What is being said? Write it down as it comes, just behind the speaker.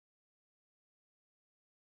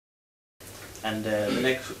And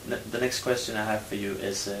the next question I have for you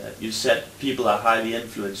is, you said people are highly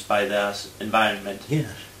influenced by their environment.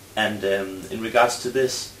 Yes. And in regards to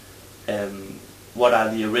this, what are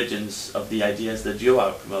the origins of the ideas that you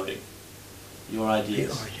are promoting? Your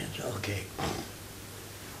ideas. The origins, okay.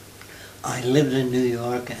 I lived in New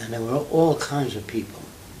York, and there were all kinds of people.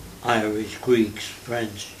 Irish, Greeks,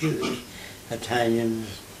 French, Jews,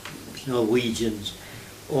 Italians, Norwegians.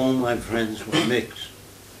 All my friends were mixed.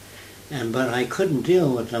 But I couldn't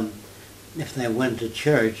deal with them if they went to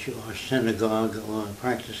church or synagogue or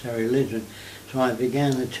practiced their religion. So I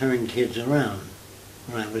began to turn kids around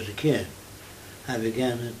when I was a kid. I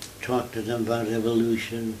began to talk to them about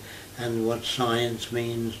evolution and what science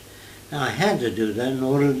means. Now, I had to do that in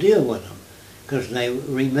order to deal with them, because they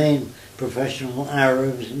remained professional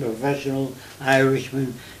Arabs and professional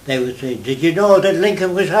Irishmen. They would say, "Did you know that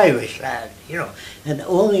Lincoln was Irish, lad?" You know, and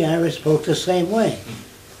all the Irish spoke the same way,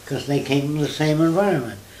 because they came from the same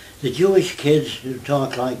environment. The Jewish kids would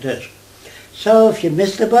talk like this: "So if you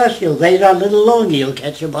miss the bus, you'll wait a little longer, you'll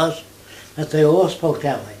catch a bus." But they all spoke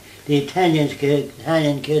that way. The Italian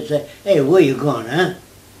kids say, "Hey, where you going, huh?"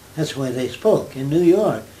 That's why they spoke in New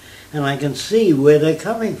York. And I can see where they're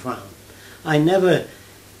coming from. I never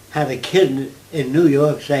had a kid in New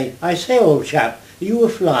York say, "I say, old chap, are you a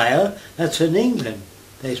flyer?" That's in England.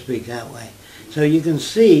 They speak that way. So you can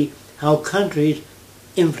see how countries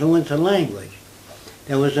influence a language.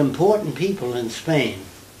 There was important people in Spain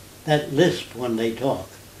that lisp when they talk.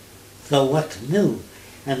 So what's new?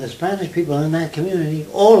 And the Spanish people in that community,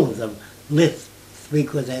 all of them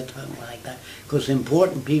speak with their tongue like that, because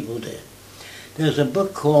important people did. There's a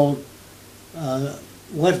book called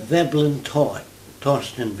What Veblen Taught,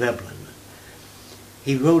 Torsten Veblen.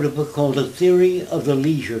 He wrote a book called The Theory of the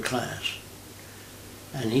Leisure Class.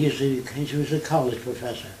 And he was a college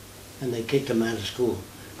professor, and they kicked him out of school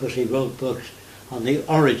because he wrote books on the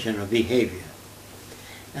origin of behavior.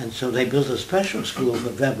 And so they built a special school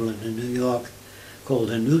for Veblen in New York called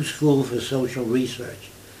the New School for Social Research,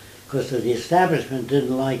 because the establishment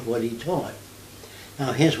didn't like what he taught.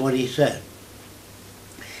 Now here's what he said.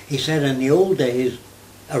 He said in the old days,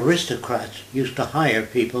 aristocrats used to hire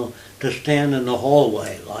people to stand in the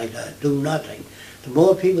hallway like that, do nothing. The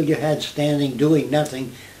more people you had standing doing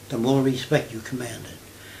nothing, the more respect you commanded.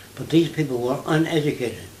 But these people were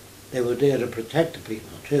uneducated. They were there to protect the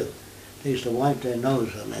people too. They used to wipe their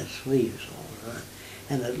nose on their sleeves all the time.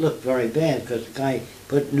 And it looked very bad because the guy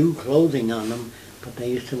put new clothing on them, but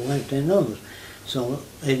they used to wipe their nose. So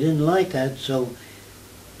they didn't like that, so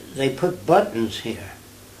they put buttons here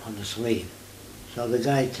on the sleeve. So the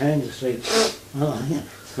guy turned the sleeve, oh, yeah.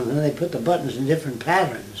 And then they put the buttons in different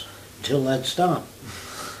patterns until that stopped.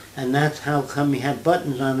 And that's how come you have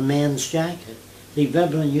buttons on a man's jacket. See,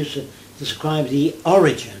 Veblen used to describe the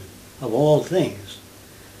origin of all things.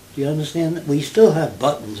 Do you understand that? We still have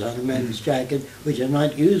buttons on a men's jacket, which are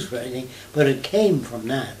not used for anything, but it came from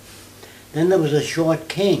that. Then there was a short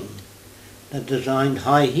king that designed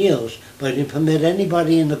high heels, but he didn't permit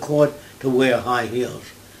anybody in the court to wear high heels,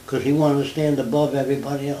 because he wanted to stand above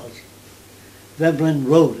everybody else. Veblen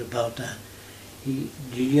wrote about that.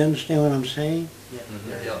 Do you understand what I'm saying? Yeah.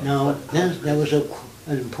 Yeah. Now, there was an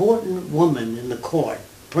important woman in the court,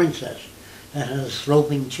 princess, that had a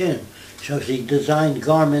sloping chin. So she designed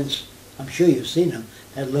garments, I'm sure you've seen them,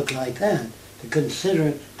 that look like that,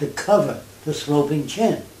 to cover the sloping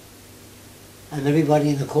chin. And everybody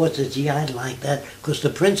in the court says, "Gee, I'd like that," because the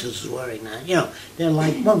princess is wearing that. You know, they're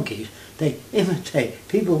like monkeys. They imitate.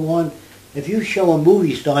 People want, if you show a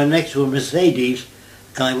movie star next to a Mercedes,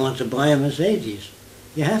 the guy wants to buy a Mercedes.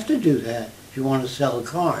 You have to do that if you want to sell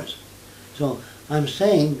cars. So I'm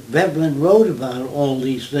saying Veblen wrote about all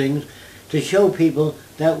these things to show people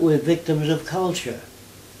that we're victims of culture.